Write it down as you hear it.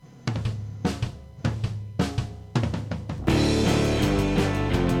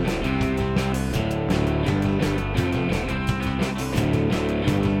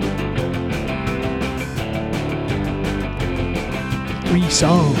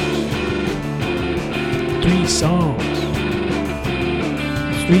songs. 3 songs.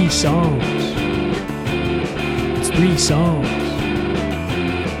 3 songs. It's 3 songs.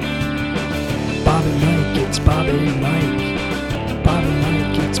 Bob and Mike, it's Bob and Mike. Bob and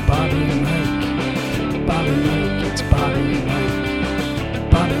Mike, it's Bob and Mike. Bob and Mike, it's Bob and Mike.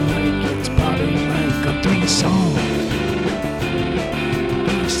 Bob and Mike, it's Bob and Mike. On 3 songs.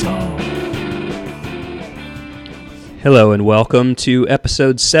 3 songs. Hello and welcome to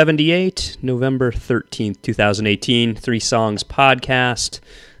episode 78, November 13th, 2018, 3 Songs podcast.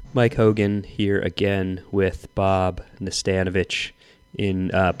 Mike Hogan here again with Bob Nastanovich in,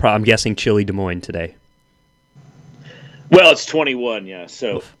 I'm guessing, chilly Des Moines today. Well, it's 21, yeah.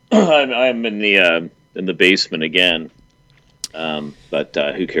 So I'm in the basement again. But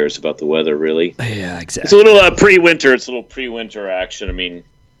who cares about the weather, really? Yeah, exactly. It's a little pre-winter. It's a little pre-winter action. I mean,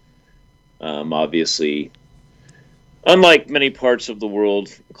 obviously, unlike many parts of the world,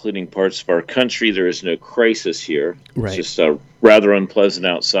 including parts of our country, there is no crisis here. Right. It's just rather unpleasant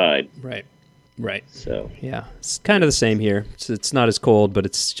outside. Right. So yeah, it's kind of the same here. It's not as cold, but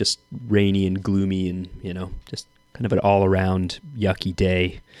it's just rainy and gloomy and, just kind of an all-around yucky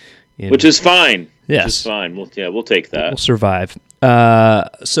day. Which is fine. Yes. Which is fine. We'll take that. We'll survive.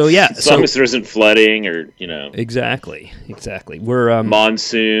 As long as there isn't flooding or, Exactly. We're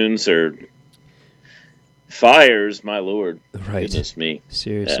monsoons or fires, my lord. Right. Goodness me.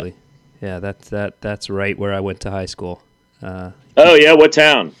 Seriously. Yeah, that's right where I went to high school. Oh yeah, what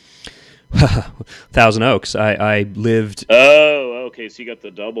town? Thousand Oaks. I lived. Oh, okay. So you got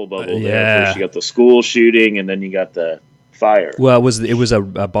the double bubble there. Yeah. First you got the school shooting, and then you got the fire. Well, it was a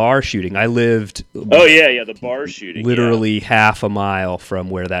bar shooting. I lived. Oh yeah, the bar shooting. Literally half a mile from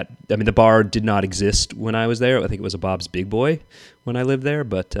where that. I mean, the bar did not exist when I was there. I think it was a Bob's Big Boy when I lived there.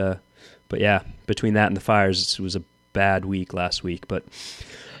 But yeah, between that and the fires, it was a bad week last week. But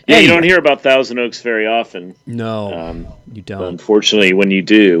yeah, you don't hear about Thousand Oaks very often. No, you don't. Unfortunately, when you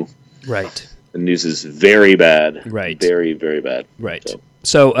do. Right. The news is very bad. Right. Very, very bad. Right.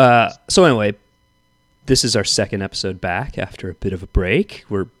 So anyway, this is our second episode back after a bit of a break.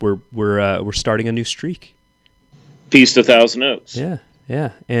 We're starting a new streak. Peace to Thousand Oaks.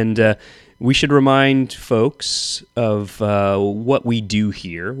 Yeah. And we should remind folks of what we do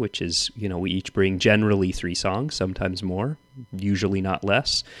here, which is, we each bring generally 3 songs, sometimes more, usually not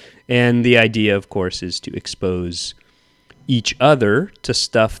less. And the idea, of course, is to expose each other to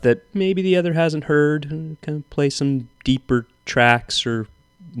stuff that maybe the other hasn't heard, and kind of play some deeper tracks or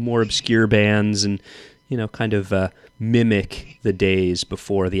more obscure bands and, kind of mimic the days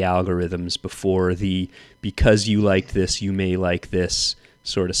before the algorithms, before the because you liked this, you may like this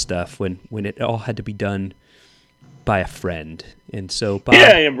sort of stuff, when it all had to be done by a friend. And so, Bob,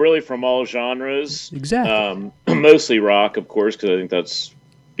 yeah, and really from all genres. Exactly. Mostly rock, of course, because I think that's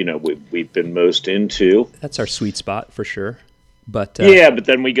we've been most into. That's our sweet spot for sure. But but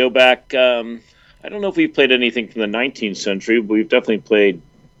then we go back. I don't know if we've played anything from the 19th century, but we've definitely played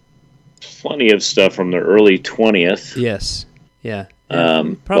plenty of stuff from the early 20th. Yes, yeah.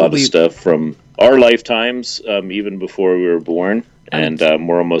 Probably a lot of stuff from our lifetimes, even before we were born, and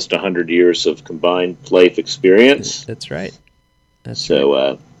we're almost 100 years of combined life experience. That's right.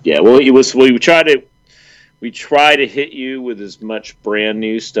 Well, we try to hit you with as much brand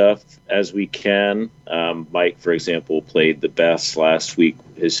new stuff as we can. Mike, for example, played the best last week,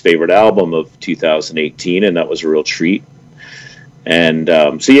 his favorite album of 2018, and that was a real treat. And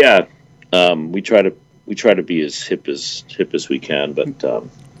we try to be as hip as we can, but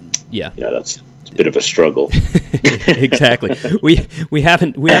that's a bit of a struggle. Exactly. We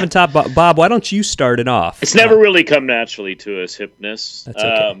haven't taught Bob. Why don't you start it off? It's never really come naturally to us, hipness. That's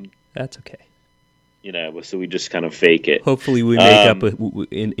okay. That's okay. So we just kind of fake it. Hopefully we make up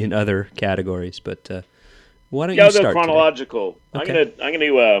in other categories, but why don't you start? I'll go chronological. Okay.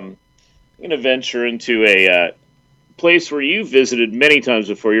 I'm gonna venture into a place where you visited many times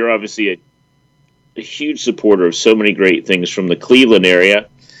before. You're obviously a huge supporter of so many great things from the Cleveland area,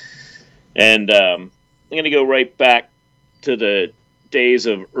 and I'm gonna go right back to the days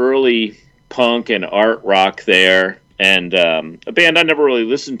of early punk and art rock there, and a band I never really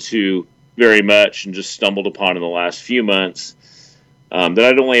listened to very much and just stumbled upon in the last few months, that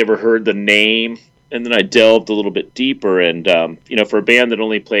I'd only ever heard the name, and then I delved a little bit deeper, and for a band that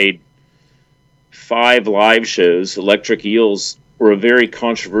only played 5 live shows, Electric Eels were a very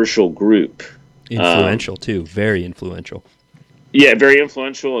controversial group. Influential too, very influential. Yeah, very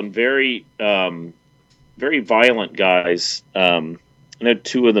influential and very violent guys. I know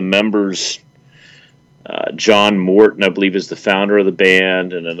 2 of the members, John Morton, I believe, is the founder of the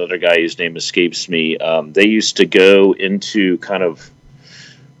band, and another guy whose name escapes me. They used to go into kind of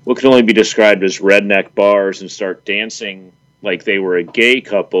what can only be described as redneck bars and start dancing like they were a gay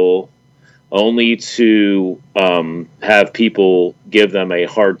couple, only to have people give them a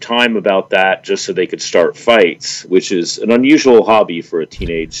hard time about that just so they could start fights, which is an unusual hobby for a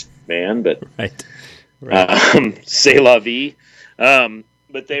teenage man, but Right. c'est la vie.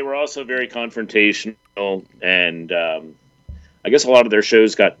 But they were also very confrontational, and I guess a lot of their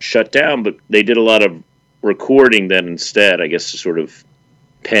shows got shut down, but they did a lot of recording then instead, I guess, to sort of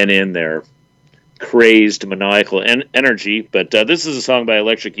pen in their crazed, maniacal energy. But this is a song by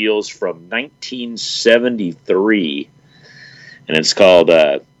Electric Eels from 1973, and it's called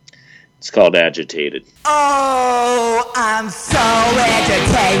Agitated. Oh, I'm so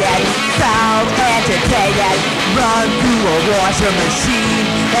agitated, run through a washing machine,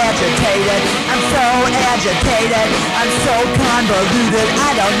 agitated, I'm so agitated, I'm so convoluted,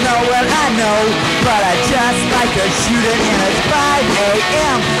 I don't know what I know, but I just like to shoot it, and it's 5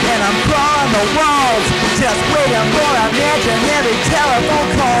 a.m., and I'm crawling the walls, just waiting for imaginary telephone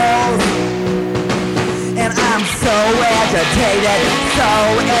calls. And I'm so agitated,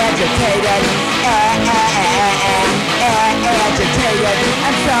 agitated,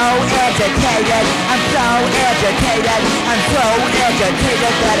 I'm so agitated, I'm so agitated, I'm so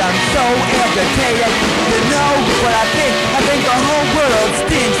agitated that I'm so agitated. You know what I think the whole world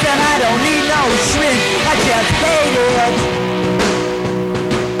stinks, and I don't need no shrink, I just hate it.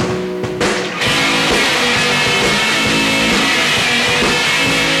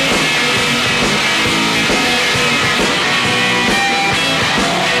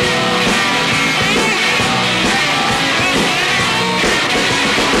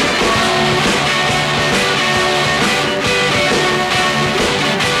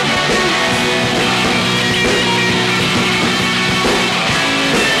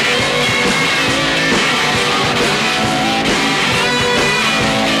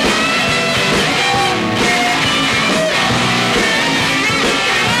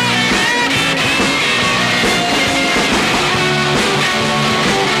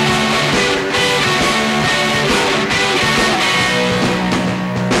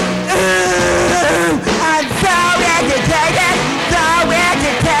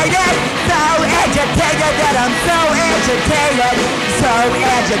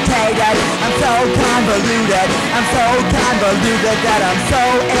 Agitated, I'm so convoluted, that I'm so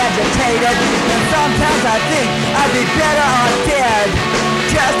agitated, and sometimes I think I'd be better off dead,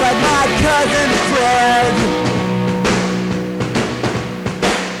 just like my cousin Fred.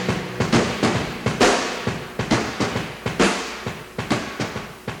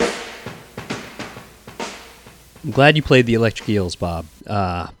 I'm glad you played the Electric Eels, Bob.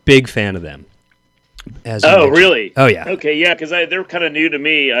 Big fan of them. Really? Oh, yeah. Okay, yeah, because they're kind of new to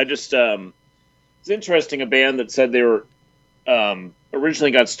me. I just it's interesting. A band that said they were originally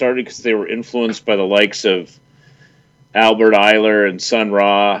got started because they were influenced by the likes of Albert Eiler and Sun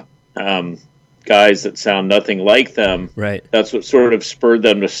Ra, guys that sound nothing like them. Right. That's what sort of spurred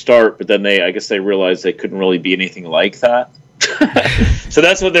them to start. But then I guess they realized they couldn't really be anything like that. So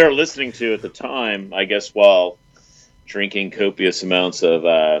that's what they were listening to at the time, I guess, while drinking copious amounts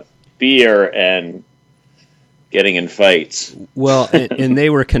of beer and getting in fights. Well, and they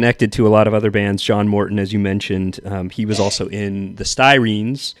were connected to a lot of other bands. John Morton, as you mentioned, he was also in the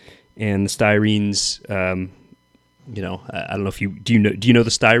Styrenes, and the Styrenes. I don't know if do you know the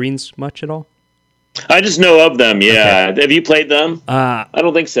Styrenes much at all? I just know of them. Yeah, Okay. Have you played them? I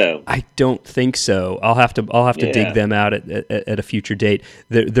don't think so. I don't think so. I'll have to dig them out at a future date.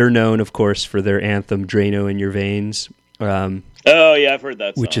 They're known, of course, for their anthem "Drano in Your Veins." Oh yeah, I've heard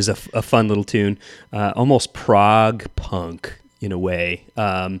that song. Which is a fun little tune, almost prog punk in a way.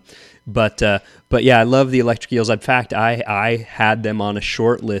 But yeah, I love the Electric Eels. In fact, I had them on a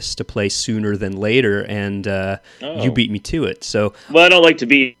short list to play sooner than later, and you beat me to it. So well, I don't like to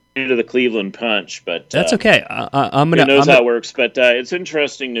be into the Cleveland Punch, but that's okay. I'm gonna. Who knows how it works? But it's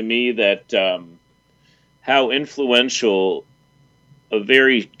interesting to me that how influential a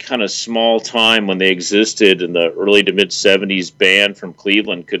very kind of small time when they existed in the early to mid 70s band from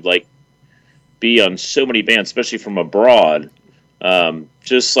Cleveland could be on so many bands, especially from abroad. I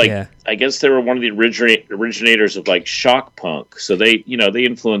guess they were one of the originators of shock punk. So they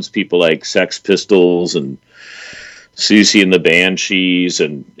influenced people like Sex Pistols and Susie and the Banshees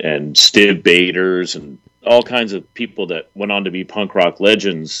and Stiv Bators and all kinds of people that went on to be punk rock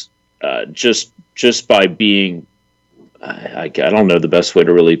legends, just by being, I don't know the best way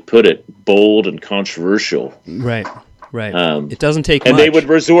to really put it, bold and controversial. Right. It doesn't take and much. They would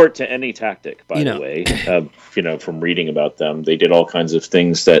resort to any tactic, by the way. From reading about them, they did all kinds of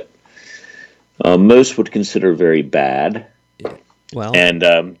things that most would consider very bad. Well, and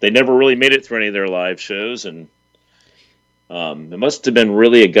they never really made it through any of their live shows, and it must have been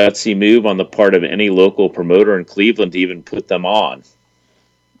really a gutsy move on the part of any local promoter in Cleveland to even put them on.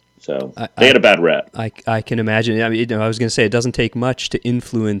 So they had a bad rep. I can imagine. I mean, I was going to say it doesn't take much to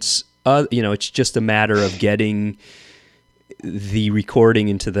influence. It's just a matter of getting the recording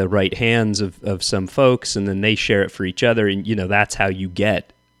into the right hands of some folks, and then they share it for each other, and that's how you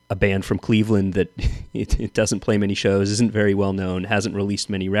get a band from Cleveland that it doesn't play many shows, isn't very well known, hasn't released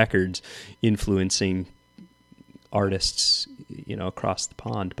many records, influencing artists across the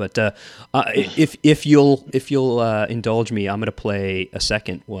pond. But if you'll indulge me, I'm going to play a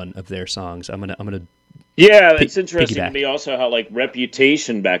second one of their songs. I'm gonna Yeah, it's interesting to me also how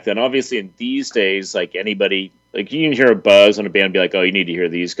reputation back then. Obviously, in these days, anybody, you can hear a buzz on a band and be like, "Oh, you need to hear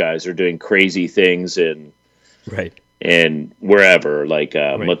these guys. They're doing crazy things in and wherever,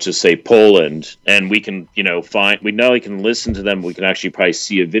 let's just say Poland, and we can we not only can listen to them, we can actually probably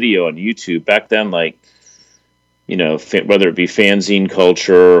see a video on YouTube. Back then, whether it be fanzine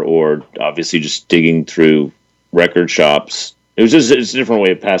culture or obviously just digging through record shops. It's a different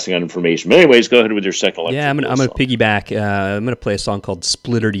way of passing on information. But anyways, go ahead with your second. Yeah, I'm gonna piggyback. I'm gonna play a song called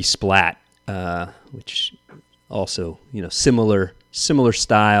 "Splitterty Splat," which also similar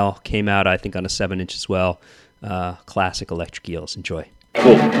style, came out I think on a 7-inch as well. Classic Electric Eels. Enjoy.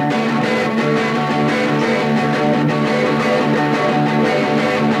 Cool.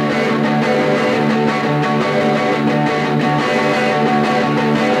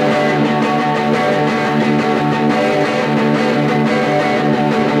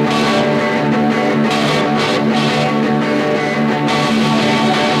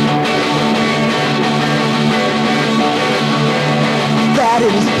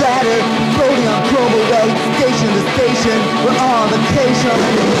 We're on vacation.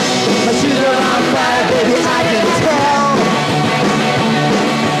 My shoes are on fire, baby, I can tell.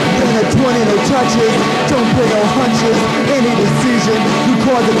 Bring a 20, no touches. Don't play no hunches. Any decision, you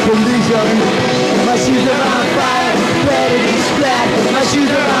cause a collision. My shoes are on fire, ready to splat. My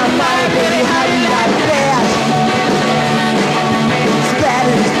shoes are on fire, baby, how you like that?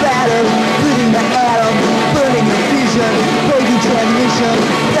 Spatter, spatter, splitting the atom, burning the vision, breaking transmission,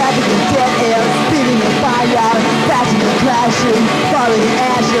 traffic and dead air, spitting the fire, crashing and crashing, falling in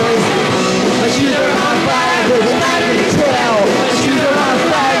ashes. My shoes are on fire, baby, I can tell. My shoes are on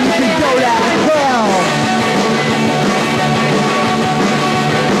fire, you can go to hell.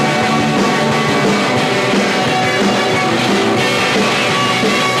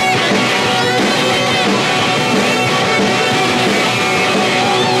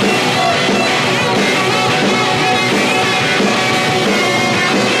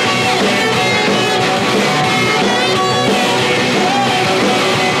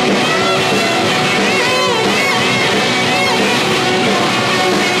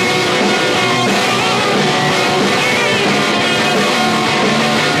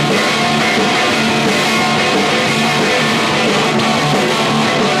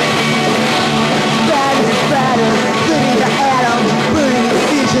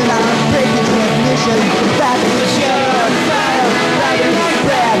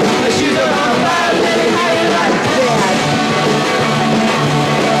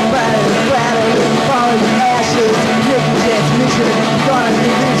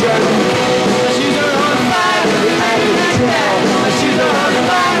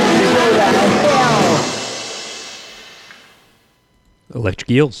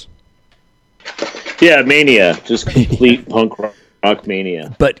 Electric Eels. Yeah, mania. Just complete punk rock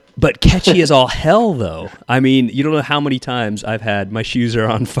mania. But catchy as all hell, though. I mean, you don't know how many times I've had my shoes are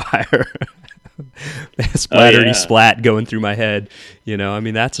on fire. Splatterty splat going through my head. I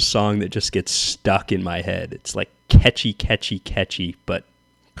mean, that's a song that just gets stuck in my head. It's catchy, but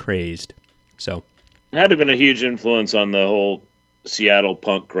crazed. So it had to have been a huge influence on the whole Seattle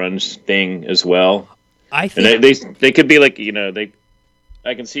punk grunge thing as well. I think they could be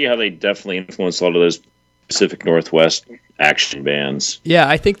I can see how they definitely influenced a lot of those Pacific Northwest action bands. Yeah,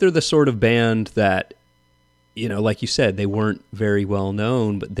 I think they're the sort of band that, like you said, they weren't very well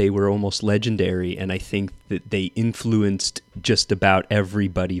known, but they were almost legendary, and I think that they influenced just about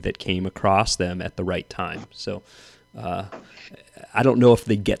everybody that came across them at the right time. So I don't know if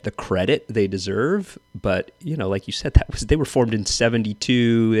they get the credit they deserve, but, like you said, they were formed in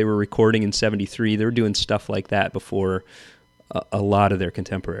 72, they were recording in 73, they were doing stuff like that before a lot of their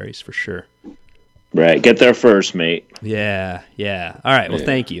contemporaries, for sure. Right. Get there first, mate. Yeah. All right. Well,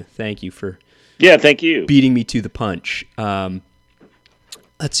 thank you. Thank you for thank you. beating me to the punch. Let's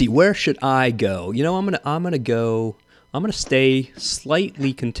see. Where should I go? I'm gonna go I'm going to stay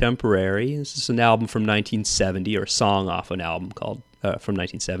slightly contemporary. This is an album from 1970, or a song off an album called from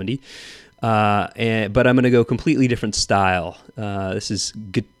 1970. But I'm going to go completely different style. This is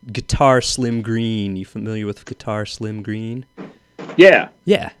Guitar Slim Green. You familiar with Guitar Slim Green? Yeah.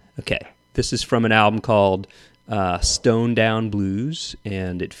 Yeah. Okay. This is from an album called Stone Down Blues,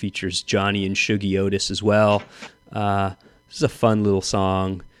 and it features Johnny and Shuggie Otis as well. This is a fun little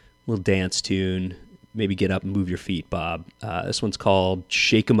song, little dance tune. Maybe get up and move your feet, Bob. This one's called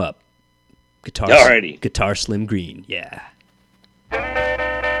Shake 'Em Up. Guitar Slim Green. Yeah.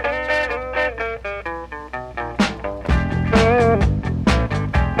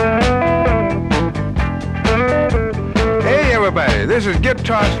 Everybody, this is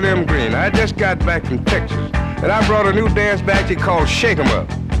Guitar Slim Green. I just got back from Texas, and I brought a new dance back here called Shake 'Em Up.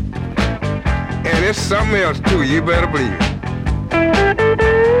 And it's something else, too, you better believe it.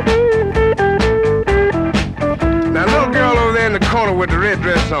 Now, little girl over there in the corner with the red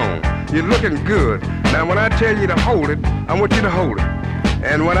dress on, you're looking good. Now, when I tell you to hold it, I want you to hold it.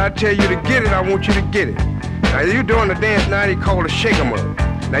 And when I tell you to get it, I want you to get it. Now, you're doing the dance now, you call it Shake 'Em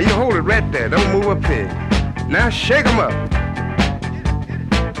Up. Now, you hold it right there. Don't move a peg. Now, shake 'em up.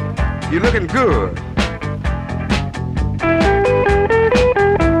 You're looking good.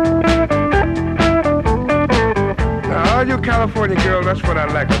 Now, all you California girls, that's what I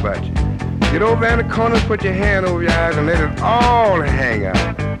like about you. Get over there in the corner, put your hand over your eyes, and let it all hang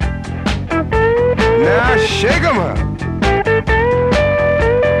out. Now, shake 'em up.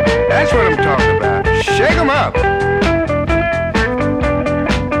 That's what I'm talking about. Shake 'em up.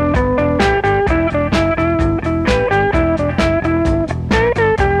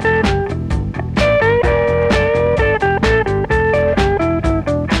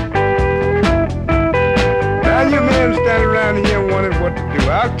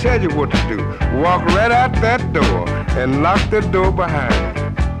 I'll tell you what to do. Walk right out that door and lock the door behind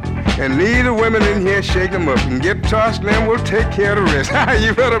you. And leave the women in here, shake them up. And Guitar Slim will take care of the rest.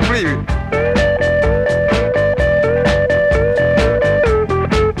 You better believe it.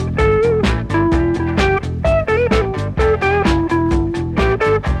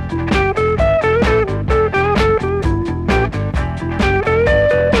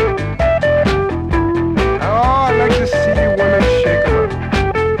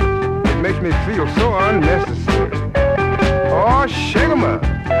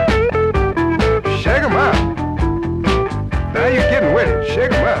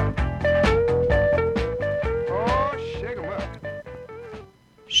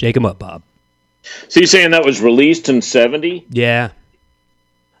 Shake 'em up, Bob. So you're saying that was released in 70? Yeah.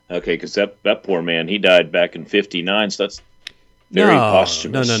 Okay, because that poor man, he died back in 59, so that's very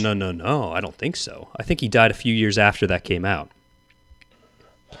posthumous. No. I don't think so. I think he died a few years after that came out.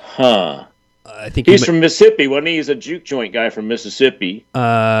 Huh. I think he's from Mississippi, wasn't he? He's a juke joint guy from Mississippi.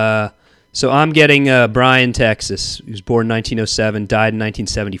 So I'm getting Bryan, Texas. He was born in 1907, died in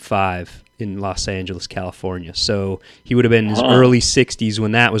 1975. In Los Angeles, California. So he would have been in his early 60s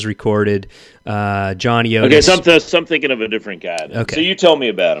when that was recorded. Johnny Otis. Okay, so I'm thinking of a different guy then. Okay. So you tell me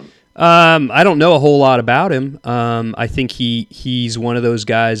about him. I don't know a whole lot about him. I think he's one of those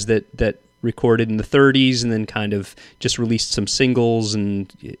guys that recorded in the 30s and then kind of just released some singles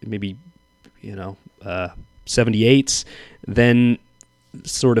and maybe, 78s. Then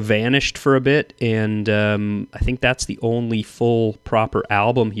sort of vanished for a bit, and I think that's the only full proper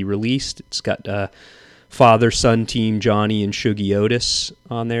album he released. It's got father-son team Johnny and Shuggie Otis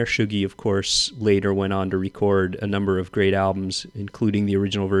on there. Shuggie, of course, later went on to record a number of great albums, including the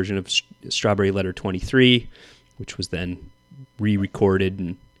original version of Strawberry Letter 23, which was then re-recorded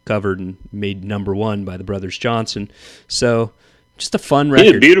and covered and made #1 by the Brothers Johnson. So just a fun record.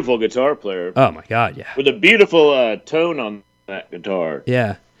 He's a beautiful guitar player. Oh my God, yeah. With a beautiful tone on that guitar.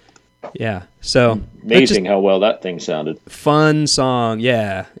 Yeah. So amazing how well that thing sounded. Fun song.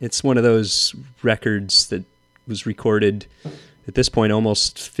 Yeah. It's one of those records that was recorded at this point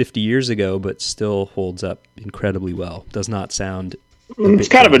almost 50 years ago, but still holds up incredibly well. Does not sound. It's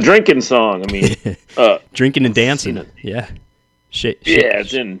kind of a drinking song. I mean, drinking and dancing. Yeah.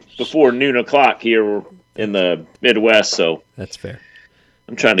 It's in before noon o'clock here in the Midwest. So that's fair.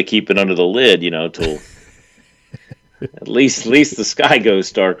 I'm trying to keep it under the lid, till at least the sky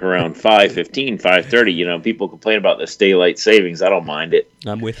goes dark around 5:15, 5:30. People complain about this daylight savings. I don't mind it.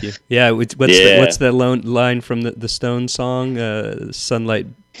 I'm with you. Yeah. What's the line from the Stone song? Sunlight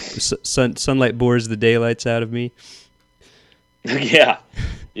bores the daylights out of me. Yeah.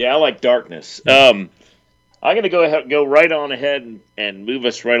 I like darkness. I'm going to go right on ahead and move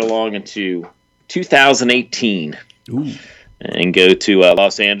us right along into 2018. Ooh. And go to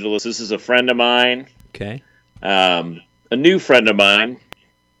Los Angeles. This is a friend of mine. Okay. a new friend of mine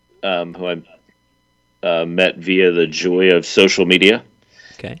who I met via the joy of social media.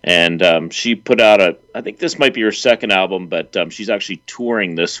 Okay. And she put out I think this might be her second album, but she's actually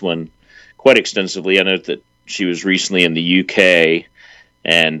touring this one quite extensively. I know that she was recently in the UK,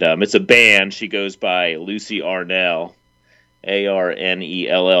 and it's a band. She goes by Lucy Arnell,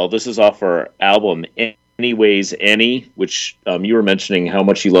 Arnell. This is off her album Anyways Any, which you were mentioning how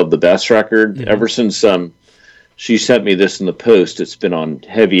much you love the Best record. Mm-hmm. Ever since she sent me this in the post, it's been on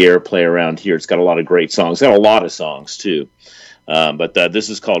heavy airplay around here. It's got a lot of great songs. It's got a lot of songs, too. But this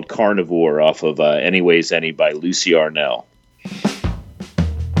is called Carnivore off of Anyways Any by Lucy Arnell.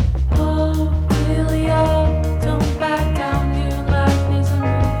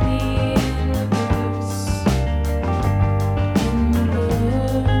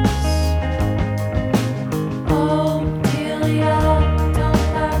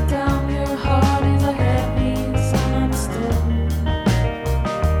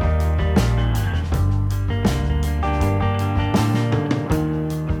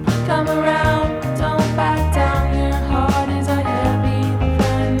 Come around, don't back down, your heart is a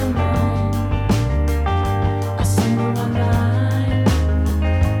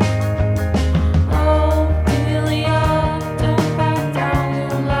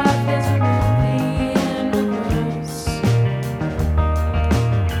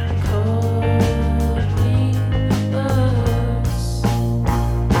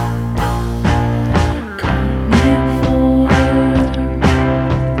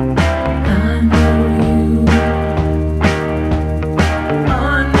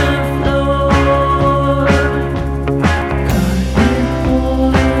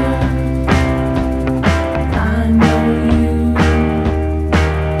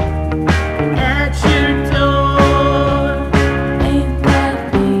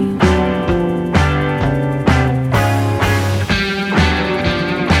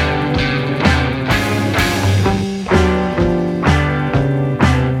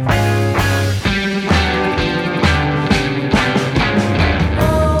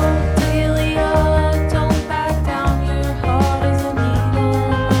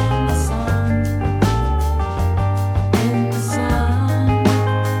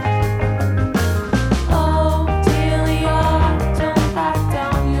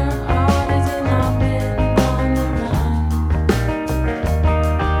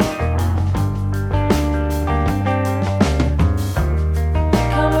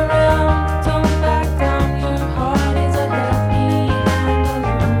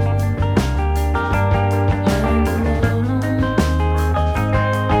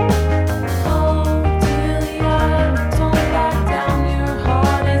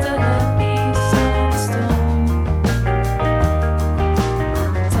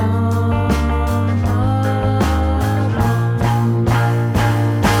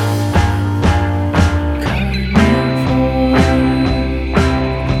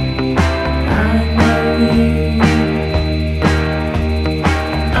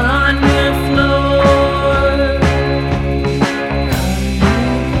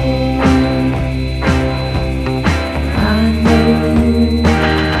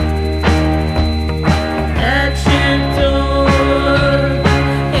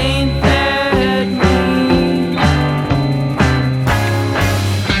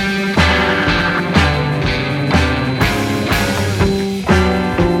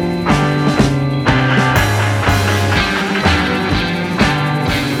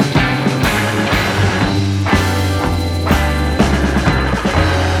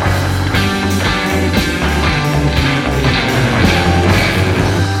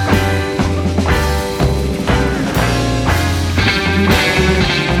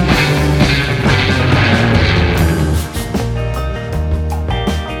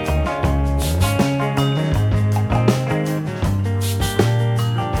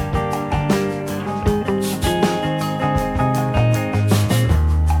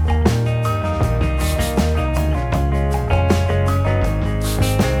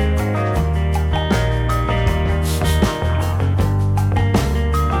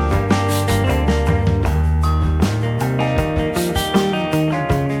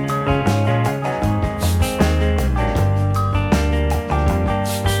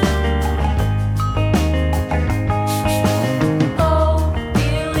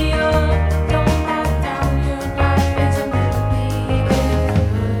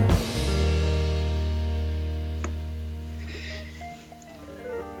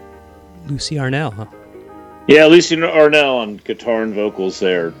Lucy Arnell, huh? Yeah, Lucy Arnell on guitar and vocals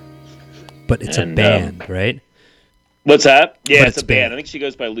there. But it's a band, right? What's that? Yeah, But it's a band. I think she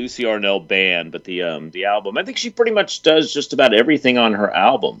goes by Lucy Arnell Band, but the album, I think she pretty much does just about everything on her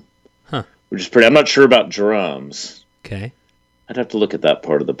album. Huh. Which is pretty. I'm not sure about drums. Okay. I'd have to look at that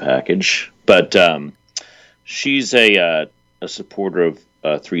part of the package. But she's a supporter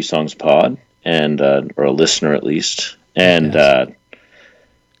of Three Songs Pod, and or a listener at least, and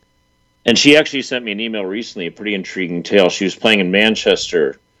she actually sent me an email recently, a pretty intriguing tale. She was playing in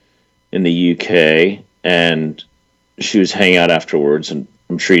Manchester, in the UK, and she was hanging out afterwards, and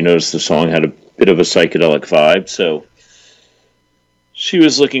I'm sure you noticed the song had a bit of a psychedelic vibe, so she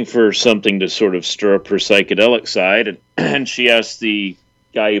was looking for something to sort of stir up her psychedelic side, and she asked the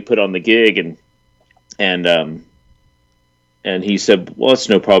guy who put on the gig, and he said, well, it's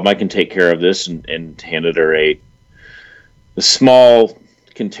no problem, I can take care of this, and handed her a small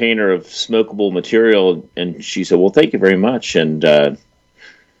container of smokable material, and she said, well, thank you very much, and it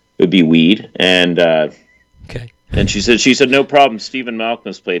would be weed, and Okay. and she said, no problem. Stephen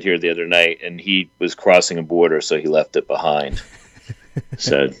Malcolm played here the other night, and he was crossing a border, so he left it behind.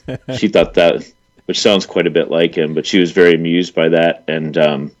 So she thought that, which sounds quite a bit like him, but she was very amused by that,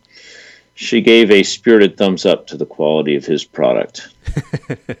 and she gave a spirited thumbs up to the quality of his product,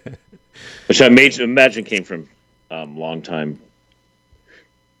 which I imagine came from longtime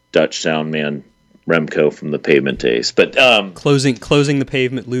Dutch sound man Remco from the Pavement days. But Closing the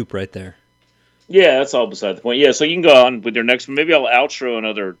pavement loop right there. yeah, that's all beside the point. Yeah, so you can go on with your next one. Maybe I'll outro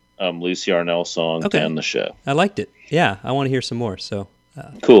another Lucy Arnell song to end the show. I liked it. Yeah, I want to hear some more. So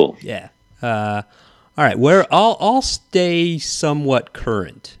Cool. yeah. All right. Where I'll stay somewhat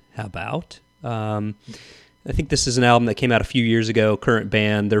current. How about? I think this is an album that came out a few years ago. Current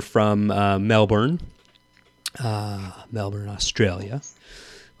band. They're from Melbourne, Australia.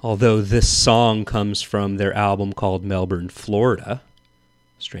 Although this song comes from their album called Melbourne, Florida.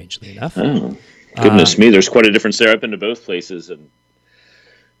 Strangely enough. Oh, goodness me, there's quite a difference there. I've been to both places, and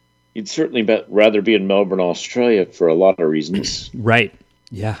you'd certainly rather be in Melbourne, Australia, for a lot of reasons. Right.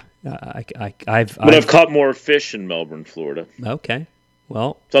 Yeah. I've I've caught more fish in Melbourne, Florida. Okay.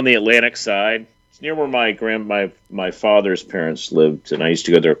 Well, It's on the Atlantic side. It's near where my father's parents lived, and I used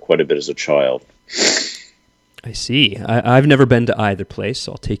to go there quite a bit as a child. I see. I've never been to either place,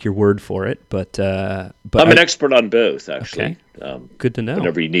 so I'll take your word for it. But I'm an expert on both, actually. Okay. Good to know.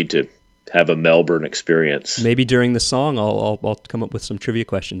 Whenever you need to have a Melbourne experience. Maybe during the song, I'll come up with some trivia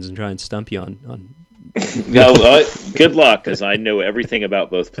questions and try and stump you on. No, good luck, because I know everything about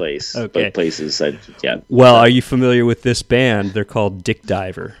both places. Okay. Both places. Yeah. Well, are you familiar with this band? They're called Dick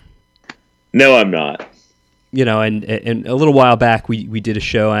Diver. No, I'm not. You know, and a little while back, we did a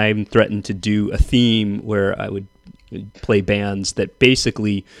show. I even threatened to do a theme where I would play bands that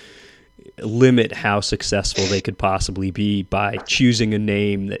basically limit how successful they could possibly be by choosing a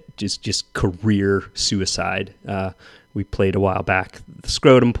name that just career suicide. We played a while back the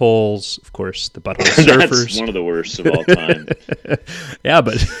Scrotum Poles, of course, the Butthole Surfers. That's one of the worst of all time. Yeah,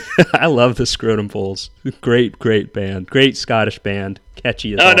 but I love the Scrotum Poles. Great band. Great Scottish band.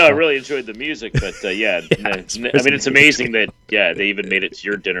 Catchy as all. No, I really enjoyed the music, but yeah, it's amazing that they even made it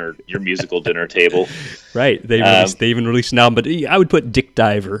to your musical dinner table. Right. They even released an album, but I would put Dick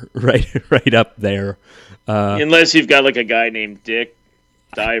Diver right up there. Unless you've got like a guy named Dick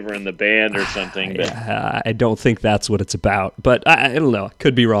Diver in the band or something. But I don't think that's what it's about, but I don't know.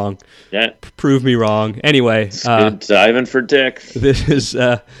 Could be wrong. Yeah. Prove me wrong. Anyway, diving for Dick. This is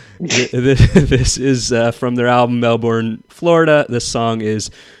this is from their album Melbourne, Florida. This song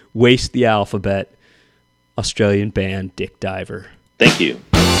is "Waste the Alphabet." Australian band Dick Diver. Thank you.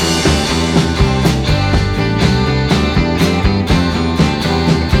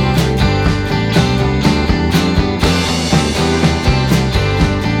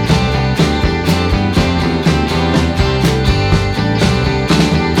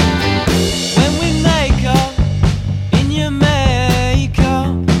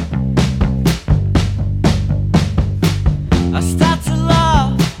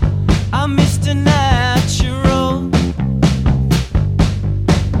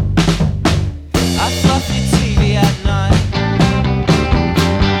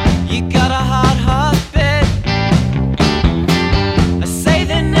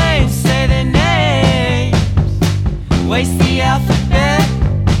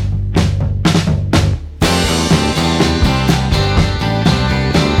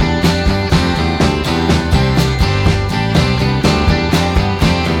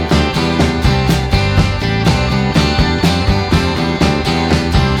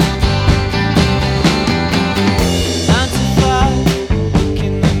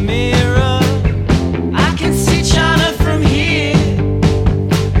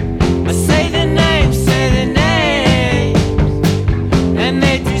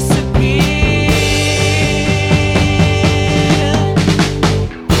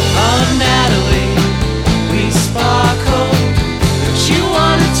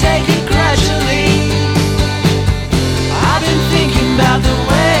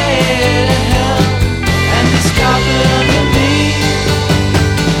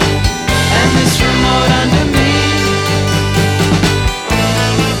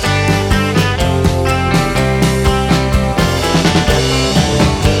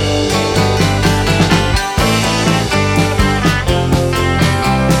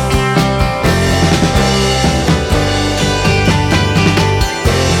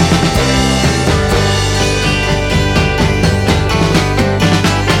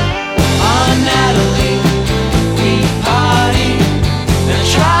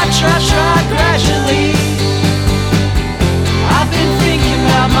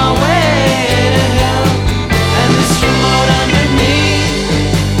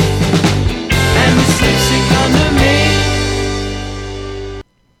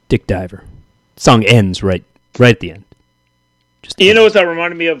 Dick Diver. Song ends right at the end. You know what that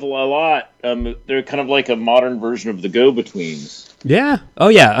reminded me of a lot? They're kind of like a modern version of the Go-Betweens. Yeah. Oh,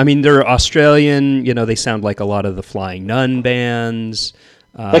 yeah. I mean, they're Australian. You know, they sound like a lot of the Flying Nun bands.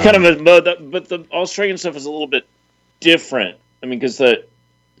 But the Australian stuff is a little bit different. I mean, because the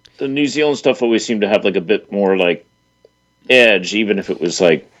New Zealand stuff always seemed to have like a bit more like edge, even if it was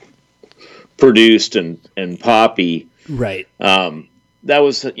like produced and poppy. Right. That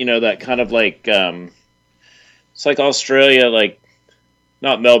was, that kind of like it's like Australia, like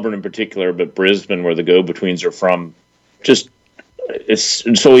not Melbourne in particular, but Brisbane, where the Go-Betweens are from. Just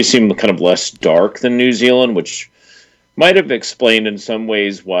it's always seemed kind of less dark than New Zealand, which might have explained in some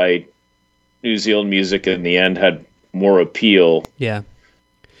ways why New Zealand music in the end had more appeal. Yeah.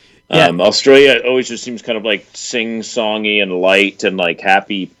 Australia always just seems kind of like sing-songy and light and like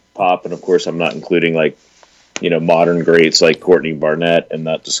happy pop, and of course I'm not including like modern greats like Courtney Barnett in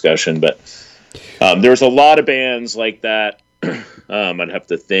that discussion, but there's a lot of bands like that. I'd have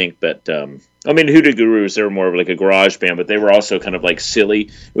to think, but I mean, Hoodoo Gurus, they were more of like a garage band, but they were also kind of like silly.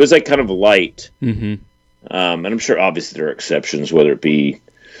 It was like kind of light. Mm-hmm. And I'm sure obviously there are exceptions, whether it be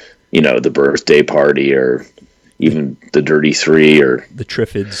the Birthday Party or even the Dirty Three or the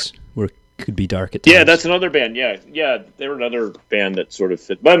Triffids, where it could be dark at times. Yeah, that's another band. Yeah, they were another band that sort of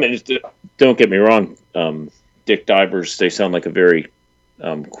fit. But I mean, don't get me wrong, Dick Divers, they sound like a very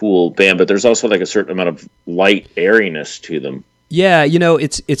cool band, but there's also like a certain amount of light airiness to them. Yeah,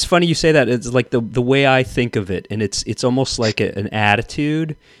 it's funny you say that. It's like the way I think of it, and it's almost like an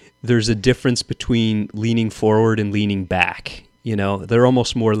attitude. There's a difference between leaning forward and leaning back. They're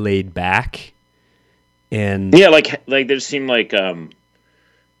almost more laid back. And yeah, like they just seem like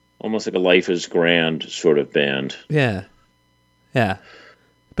almost like a Life is Grand sort of band. Yeah.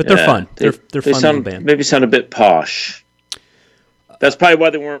 But they're fun. They're fun little band. Maybe sound a bit posh. That's probably why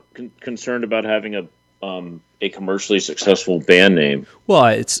they weren't concerned about having a commercially successful band name. Well,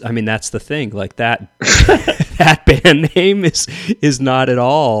 that's the thing. Like that that band name is not at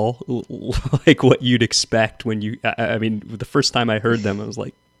all like what you'd expect when you. I mean, the first time I heard them, I was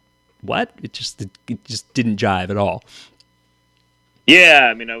like, "What?" It just didn't jive at all. Yeah,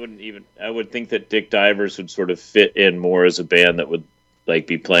 I mean, I would think that Dick Divers would sort of fit in more as a band that would like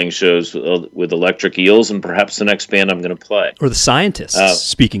be playing shows with Electric Eels and perhaps the next band I'm going to play. Or the Scientists,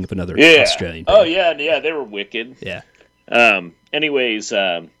 speaking of another Australian band. Oh, yeah, they were wicked. Yeah. Anyways,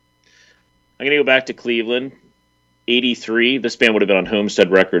 I'm going to go back to Cleveland. 83, this band would have been on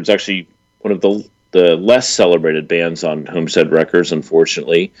Homestead Records, actually one of the less celebrated bands on Homestead Records,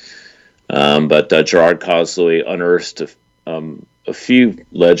 unfortunately. But Gerard Cosley unearthed a few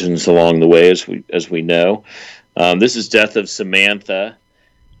legends along the way, as we know. This is Death of Samantha.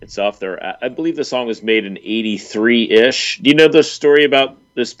 It's off there. I believe the song was made in 83-ish. Do you know the story about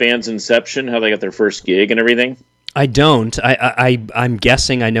this band's inception, how they got their first gig and everything? I don't. I'm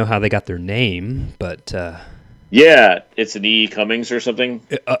guessing I know how they got their name, but... Yeah, it's an E. Cummings or something?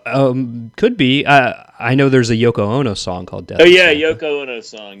 Could be. I know there's a Yoko Ono song called Death. Oh, yeah, Yoko Ono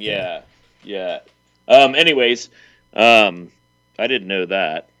song. Yeah. Anyways, I didn't know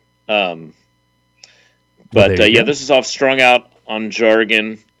that. But this is off Strung Out on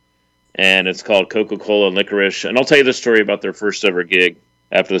Jargon, and it's called Coca-Cola and Licorice. And I'll tell you the story about their first ever gig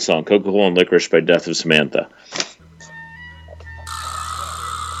after the song, Coca-Cola and Licorice by Death of Samantha.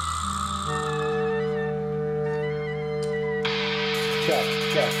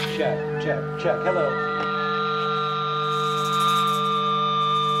 Check. Hello.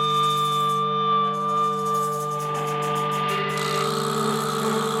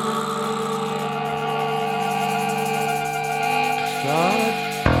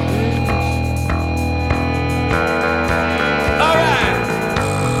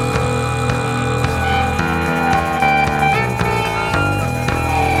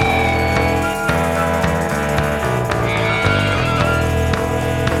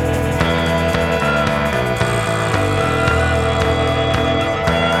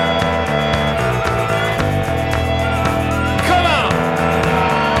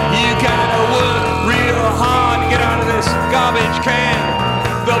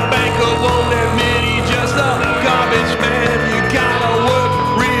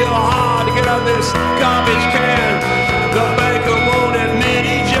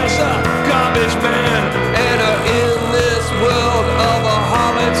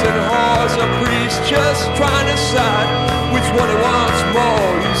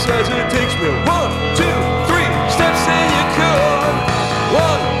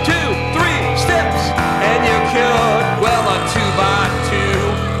 Well, 2, 3 steps, and you're cured. Well, a 2 by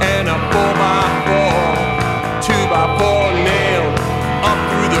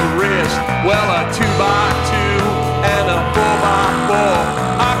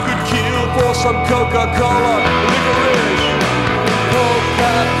some Coca-Cola, licorice,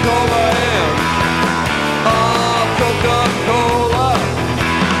 Coca-Cola and Coca-Cola.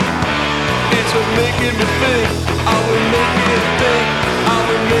 It's making me think, I will make it think, I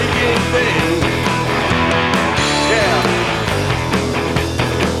will make it think. Yeah.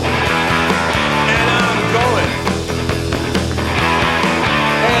 And I'm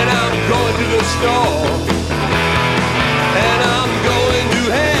going to the store. And I'm going to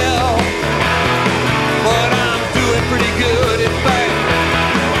hell. But I'm doing pretty good. In fact,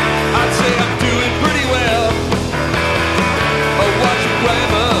 I'd say I'm doing pretty well. Oh, watch your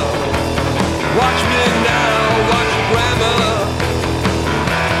grammar. Watch me now, watch your grammar.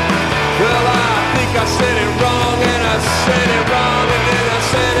 Well, I think I said it wrong, and I said it wrong, and then I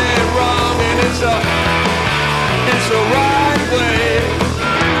said it wrong, and it's the right way.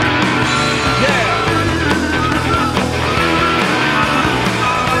 Yeah.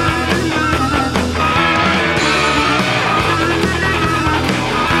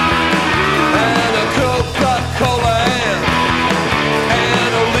 And a Coca-Cola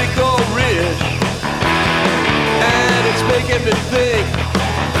and a licorice, and it's making me think.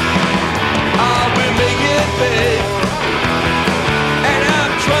 I will make it big, and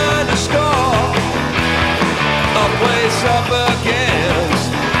I'm trying to score a place up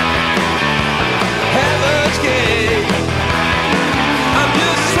against Heaven's Gate. I'm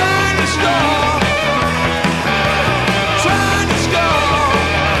just trying to score, trying to score,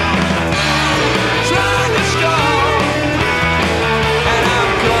 trying to score, and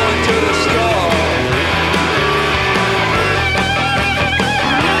I'm going to the score.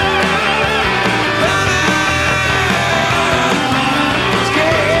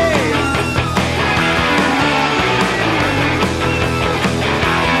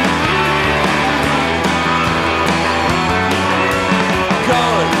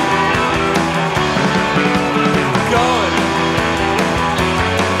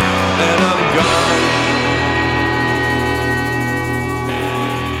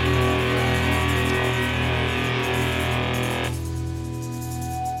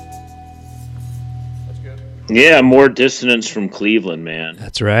 Yeah, more dissonance from Cleveland, man.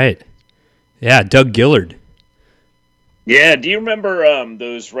 That's right. Yeah, Doug Gillard. Yeah, do you remember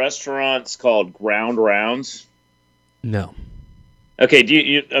those restaurants called Ground Rounds? No. Okay,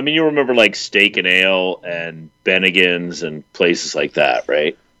 you remember like Steak and Ale and Bennigan's and places like that,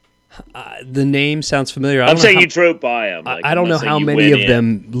 right? The name sounds familiar. I'm saying you drove by them. Like, I don't know how many of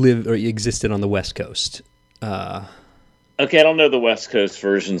them live or existed on the West Coast. Okay, I don't know the West Coast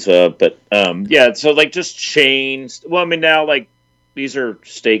versions of, but yeah, so like just chains. Well, I mean now like these are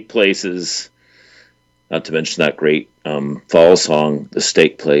steak places, not to mention that great fall song, The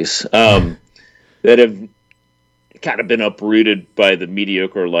Steak Place, that have kind of been uprooted by the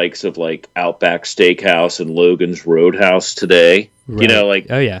mediocre likes of like Outback Steakhouse and Logan's Roadhouse today. Right. You know, like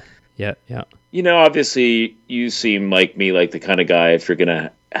oh yeah. You know, obviously you seem like me, like the kind of guy if you're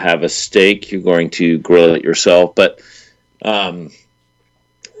gonna have a steak, you're going to grill it yourself, but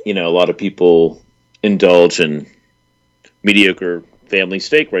you know, a lot of people indulge in mediocre family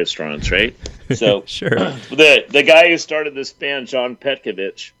steak restaurants, right? So Sure. The guy who started this band, John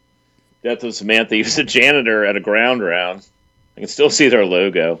Petkovich, Death of Samantha, he was a janitor at a Ground Round. I can still see their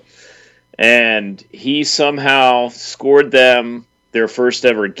logo. And he somehow scored them their first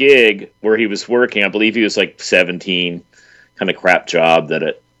ever gig where he was working. I believe he was like 17, kind of crap job that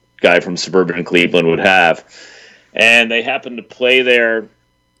a guy from suburban Cleveland would have. And they happened to play there,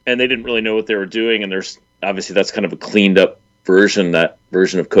 and they didn't really know what they were doing. And there's obviously that's kind of a cleaned up version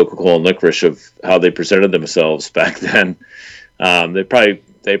of Coca-Cola and licorice of how they presented themselves back then. They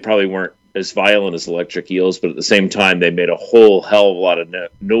probably weren't as violent as Electric Eels, but at the same time, they made a whole hell of a lot of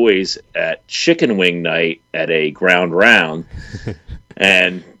noise at Chicken Wing Night at a Ground Round,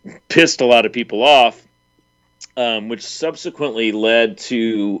 and pissed a lot of people off, which subsequently led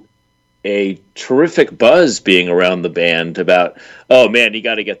to a terrific buzz being around the band about, oh man, you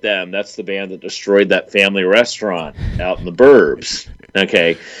got to get them. That's the band that destroyed that family restaurant out in the burbs.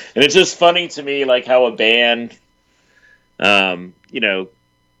 Okay. And it's just funny to me, like how a band, you know,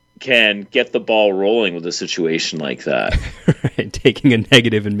 can get the ball rolling with a situation like that. Right. Taking a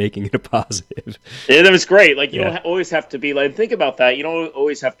negative and making it a positive. It was great. Like, you don't always have to be like, think about that. You don't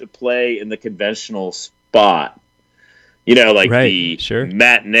always have to play in the conventional spot. You know, like the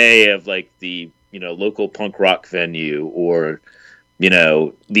matinee of like the, you know, local punk rock venue, or, you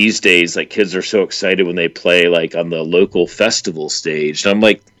know, these days, like kids are so excited when they play like on the local festival stage. And I'm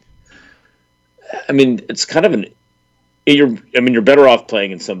like, I mean, it's kind of you're better off playing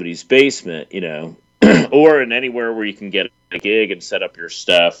in somebody's basement, you know, or in anywhere where you can get a gig and set up your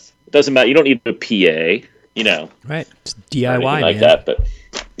stuff. It doesn't matter. You don't need a PA, you know. Right. It's or DIY, anything like man. that. But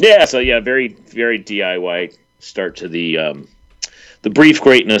yeah, so yeah, very, very DIY start to the brief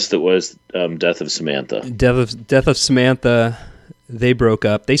greatness that was Death of Samantha. Death of Samantha, they broke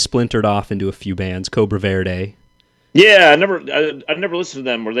up. They splintered off into a few bands. Cobra Verde. Yeah, I never listened to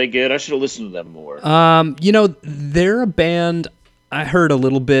them. Were they good? I should have listened to them more. You know, they're a band I heard a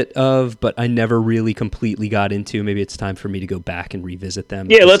little bit of, but I never really completely got into. Maybe it's time for me to go back and revisit them.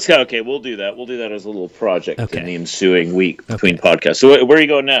 Yeah, let's go. Okay, we'll do that. We'll do that as a little project Okay. in the ensuing week between podcasts. So where are you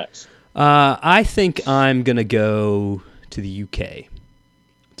going next? I think I'm gonna go to the UK,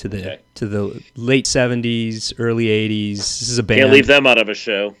 to the late '70s, early '80s. This is a band. Can't leave them out of a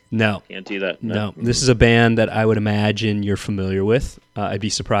show. No, Can't do that. no. This is a band that I would imagine you're familiar with. I'd be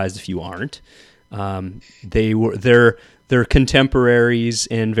surprised if you aren't. They're contemporaries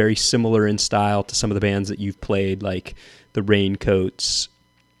and very similar in style to some of the bands that you've played, like the Raincoats,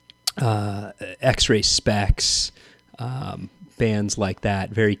 X-Ray Specs, bands like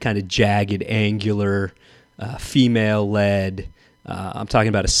that. Very kind of jagged, angular, female-led. I'm talking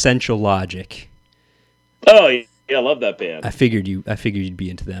about Essential Logic. Oh yeah, I love that band. I figured you'd be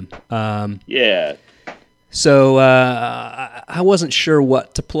into them. Yeah. So I wasn't sure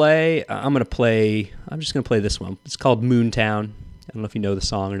what to play. I'm just gonna play this one. It's called Moontown. I don't know if you know the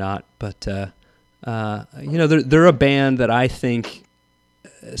song or not, but you know, they're a band that I think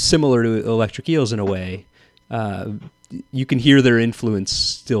similar to Electric Eels in a way. You can hear their influence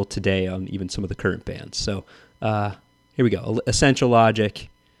still today on even some of the current bands. So here we go. Essential Logic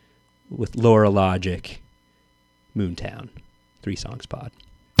with Laura Logic, Moontown. 3 songs pod.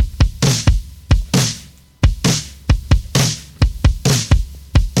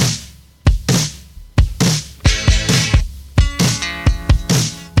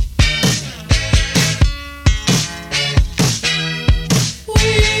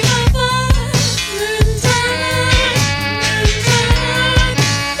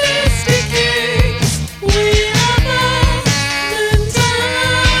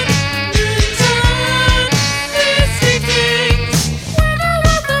 When I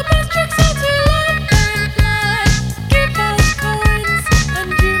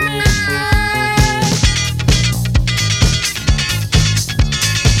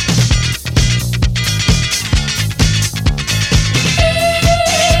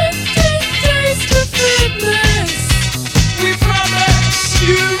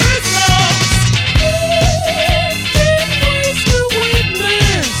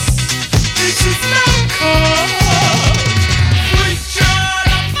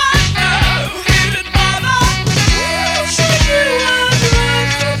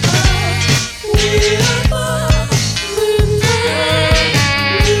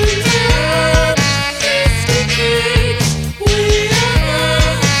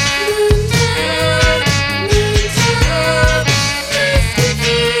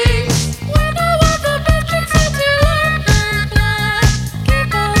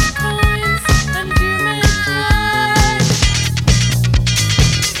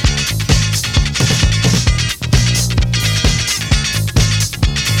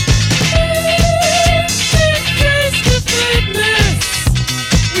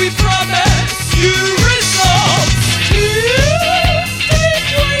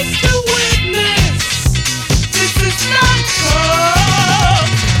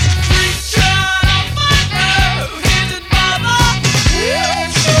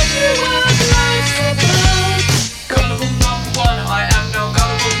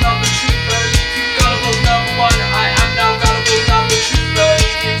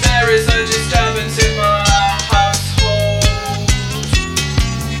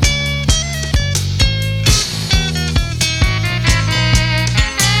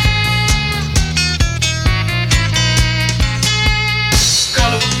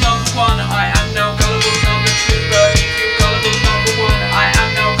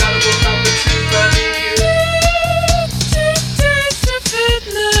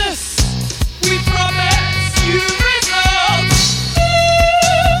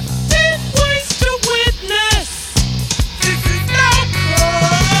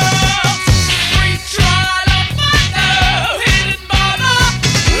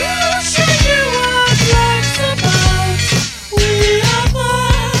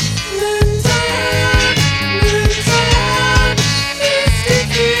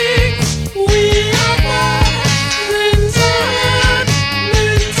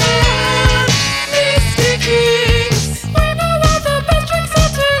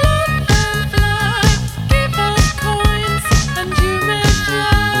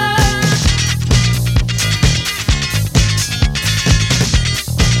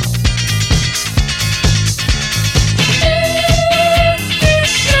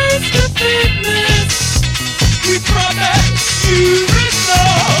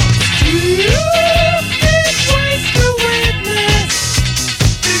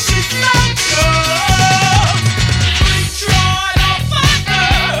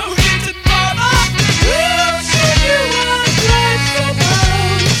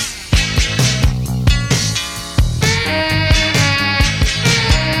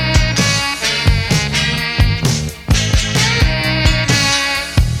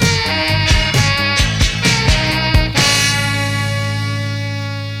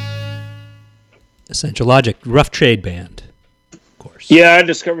Essential Logic, Rough Trade Band, of course. Yeah, I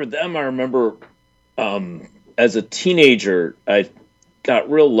discovered them. I remember as a teenager, I got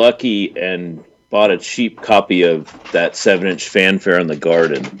real lucky and bought a cheap copy of that 7-inch Fanfare in the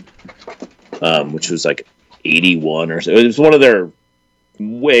Garden, which was like 81 or so. It was one of their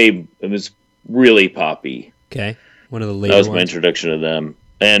it was really poppy. Okay, one of the later That was ones. my introduction to them.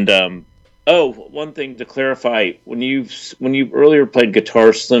 And one thing to clarify: when you earlier played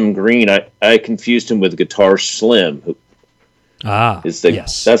Guitar Slim Green, I confused him with Guitar Slim.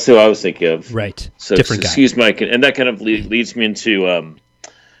 Yes. That's who I was thinking of. Right. So Different guy. excuse my, and that kind of leads me into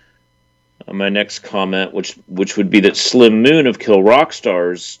my next comment, which would be that Slim Moon of Kill Rock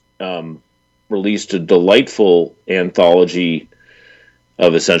Stars released a delightful anthology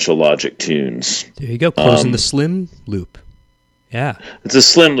of Essential Logic tunes. There you go, closing the Slim loop. Yeah. It's a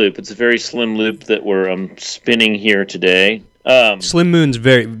slim loop. It's a very slim loop that we're spinning here today. Slim Moon's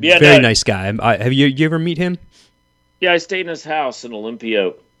very nice guy. Have you ever meet him? Yeah, I stayed in his house in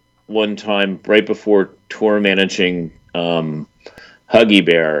Olympia one time right before tour managing Huggy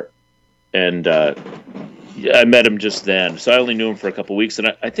Bear, and I met him just then. So I only knew him for a couple weeks,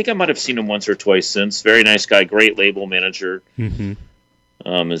 and I think I might have seen him once or twice since. Very nice guy, great label manager. Mm-hmm.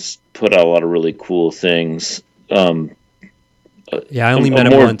 Has put out a lot of really cool things. Yeah, I only met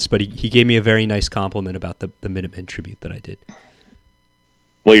him once, but he gave me a very nice compliment about the Minutemen tribute that I did.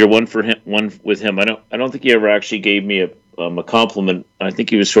 Well, you're one with him. I don't think he ever actually gave me a compliment. I think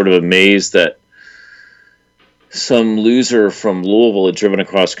he was sort of amazed that some loser from Louisville had driven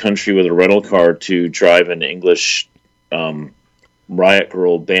across country with a rental car to drive an English Riot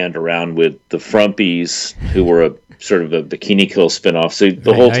Girl band around with the Frumpies, who were a sort of a Bikini Kill spinoff. So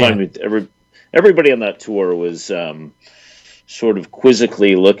the whole time, everybody on that tour was sort of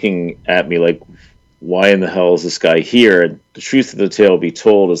quizzically looking at me like, why in the hell is this guy here? And the truth of the tale be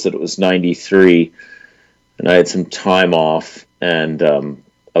told is that it was 93, and I had some time off, and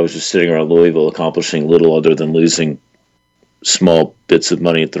I was just sitting around Louisville accomplishing little other than losing small bits of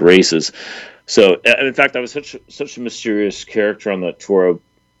money at the races. So, in fact, I was such a mysterious character on that tour. I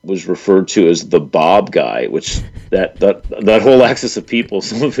was referred to as the Bob guy, which that whole axis of people,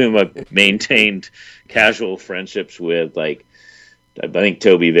 some of whom I've maintained casual friendships with, like I think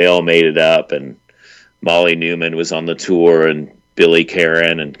Toby Vale made it up, and Molly Newman was on the tour, and Billy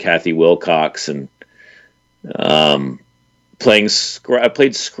Karen and Kathy Wilcox, and playing I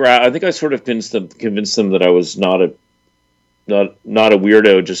played Scrabble. I think I sort of convinced them that I was not a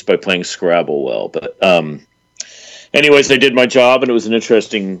weirdo just by playing Scrabble well. But anyways, I did my job, and it was an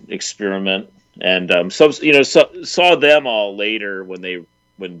interesting experiment. And saw them all later when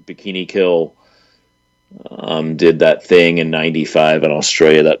Bikini Kill did that thing in '95 in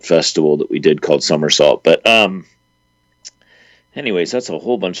Australia, that festival that we did called Somersault. But anyways, that's a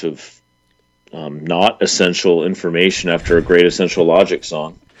whole bunch of not essential information after a great Essential Logic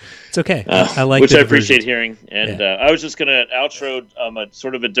song. It's okay. I like which the I appreciate versions. hearing. And I was just going to outro a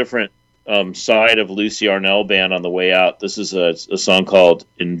sort of a different side of Lucy Arnell Band on the way out. This is a song called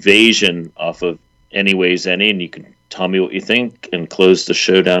Invasion off of Anyways Any, and you can tell me what you think and close the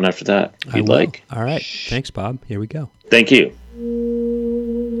show down after that if you'd like. All right. Thanks, Bob. Here we go. Thank you.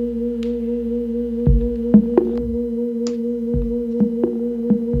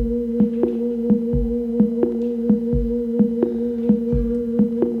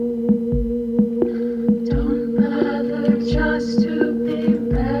 Don't bother just to be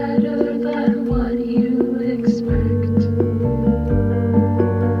better than what you expect.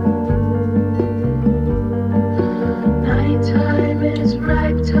 Nighttime is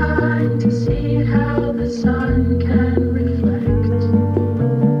ripe time to see how the sun can reflect.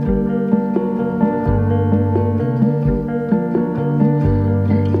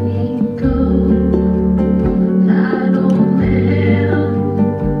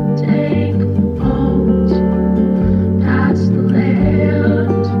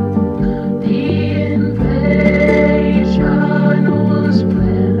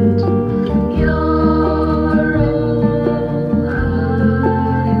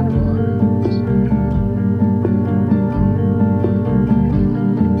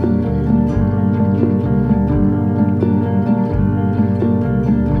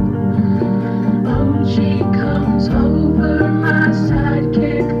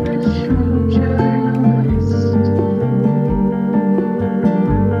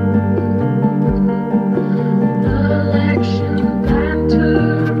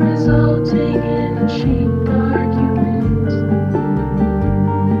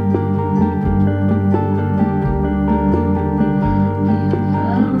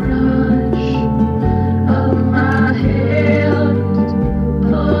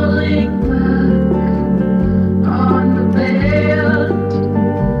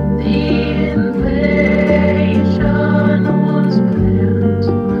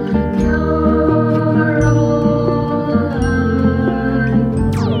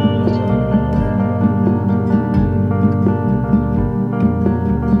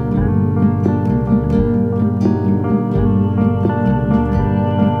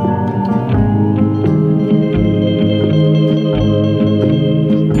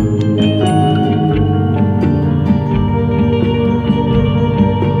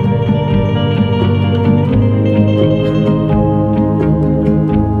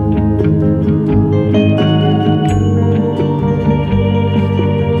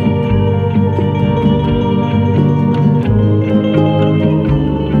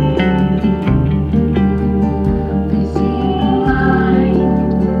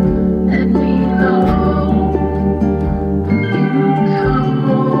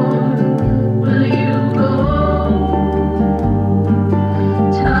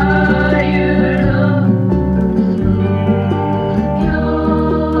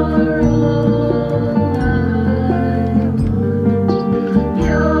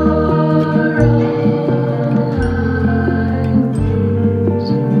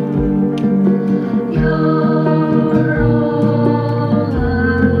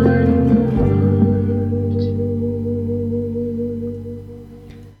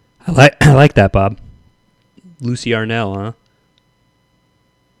 like that, Bob. Lucy Arnell, huh?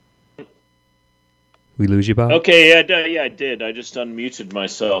 We lose you, Bob? Okay, yeah, I did. I just unmuted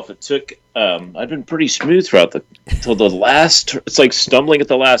myself. It took. I've been pretty smooth till the last. It's like stumbling at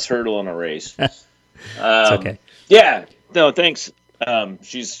the last hurdle in a race. It's okay. Yeah. No, thanks.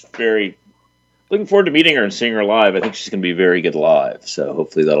 She's very looking forward to meeting her and seeing her live. I think she's going to be very good live. So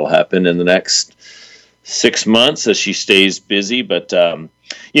hopefully that'll happen in the next 6 months as she stays busy. But I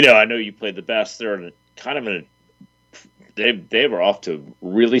know you played the best. They're in they were off to a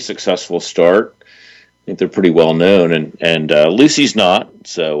really successful start. I think they're pretty well known, and Lucy's not.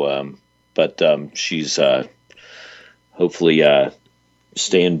 So, but she's hopefully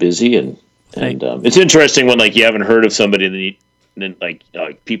staying busy, and it's interesting when you haven't heard of somebody, and then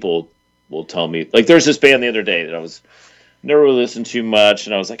people will tell me there's this band the other day that I was never really listened to much,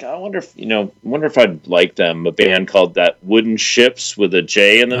 and I was like, I wonder if I'd like them. A band called That Wooden Ships with a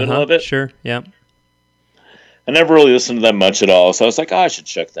J in the middle of it. Sure, yeah. I never really listened to them much at all, so I was like, I should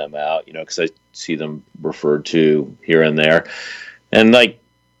check them out, because I see them referred to here and there, and they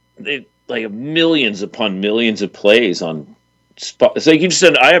have millions upon millions of plays on. It's like you just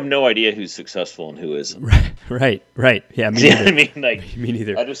said, I have no idea who's successful and who isn't. Right. Yeah, me Yeah, neither. I mean, Me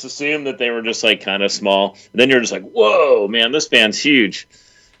neither. I just assumed that they were just kind of small. And then you're just like, whoa, man, this band's huge.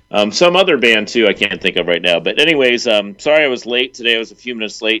 Some other band too, I can't think of right now. But anyways, sorry I was late today. I was a few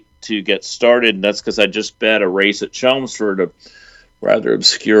minutes late to get started, and that's because I just bet a race at Chelmsford, a rather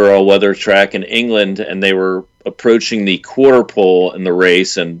obscure all-weather track in England, and they were approaching the quarter pole in the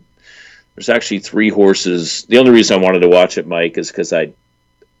race, and there's actually 3 horses. The only reason I wanted to watch it, Mike, is because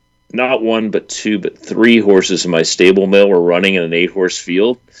not 1 but 2 but 3 horses in my stable mill were running in an 8-horse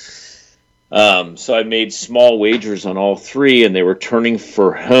field. So I made small wagers on all 3, and they were turning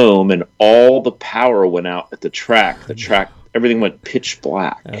for home, and all the power went out at the track. Everything went pitch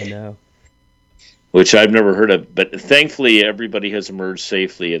black. Oh, no. Which I've never heard of. But thankfully, everybody has emerged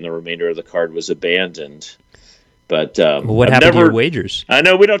safely, and the remainder of the card was abandoned. But what happened to your wagers? I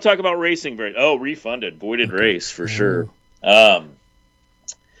know we don't talk about racing very. Oh, refunded, voided race for sure. But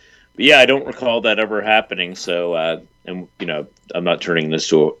yeah, I don't recall that ever happening. So, I'm not turning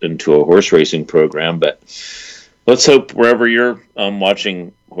this into a horse racing program, but let's hope wherever you're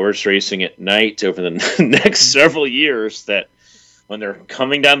watching horse racing at night over the next several years, that when they're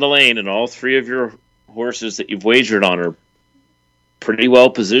coming down the lane and all 3 of your horses that you've wagered on are pretty well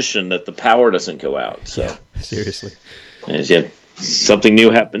positioned, that the power doesn't go out. So yeah, seriously. Something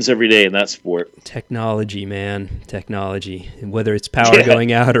new happens every day in that sport. Technology, man. Technology. And whether it's power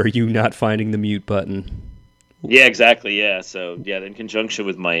going out or you not finding the mute button. Yeah, exactly. Yeah. So, in conjunction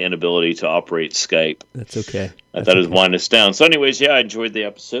with my inability to operate Skype. That's okay. I thought it would wind us down. So, anyways, I enjoyed the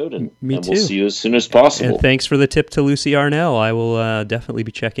episode, and we'll see you as soon as possible. And thanks for the tip to Lucy Arnell. I will definitely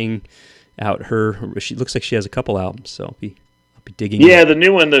be checking out her. She looks like she has a couple albums, so I'll be digging. Yeah, the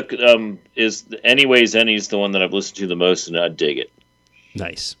new one that is Anyways Any's the one that I've listened to the most, and I dig it.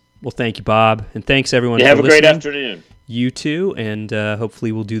 Nice. Well, thank you, Bob, and thanks everyone for have a listening. great afternoon. You too, and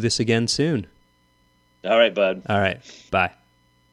hopefully we'll do this again soon. All right, bud. All right. Bye.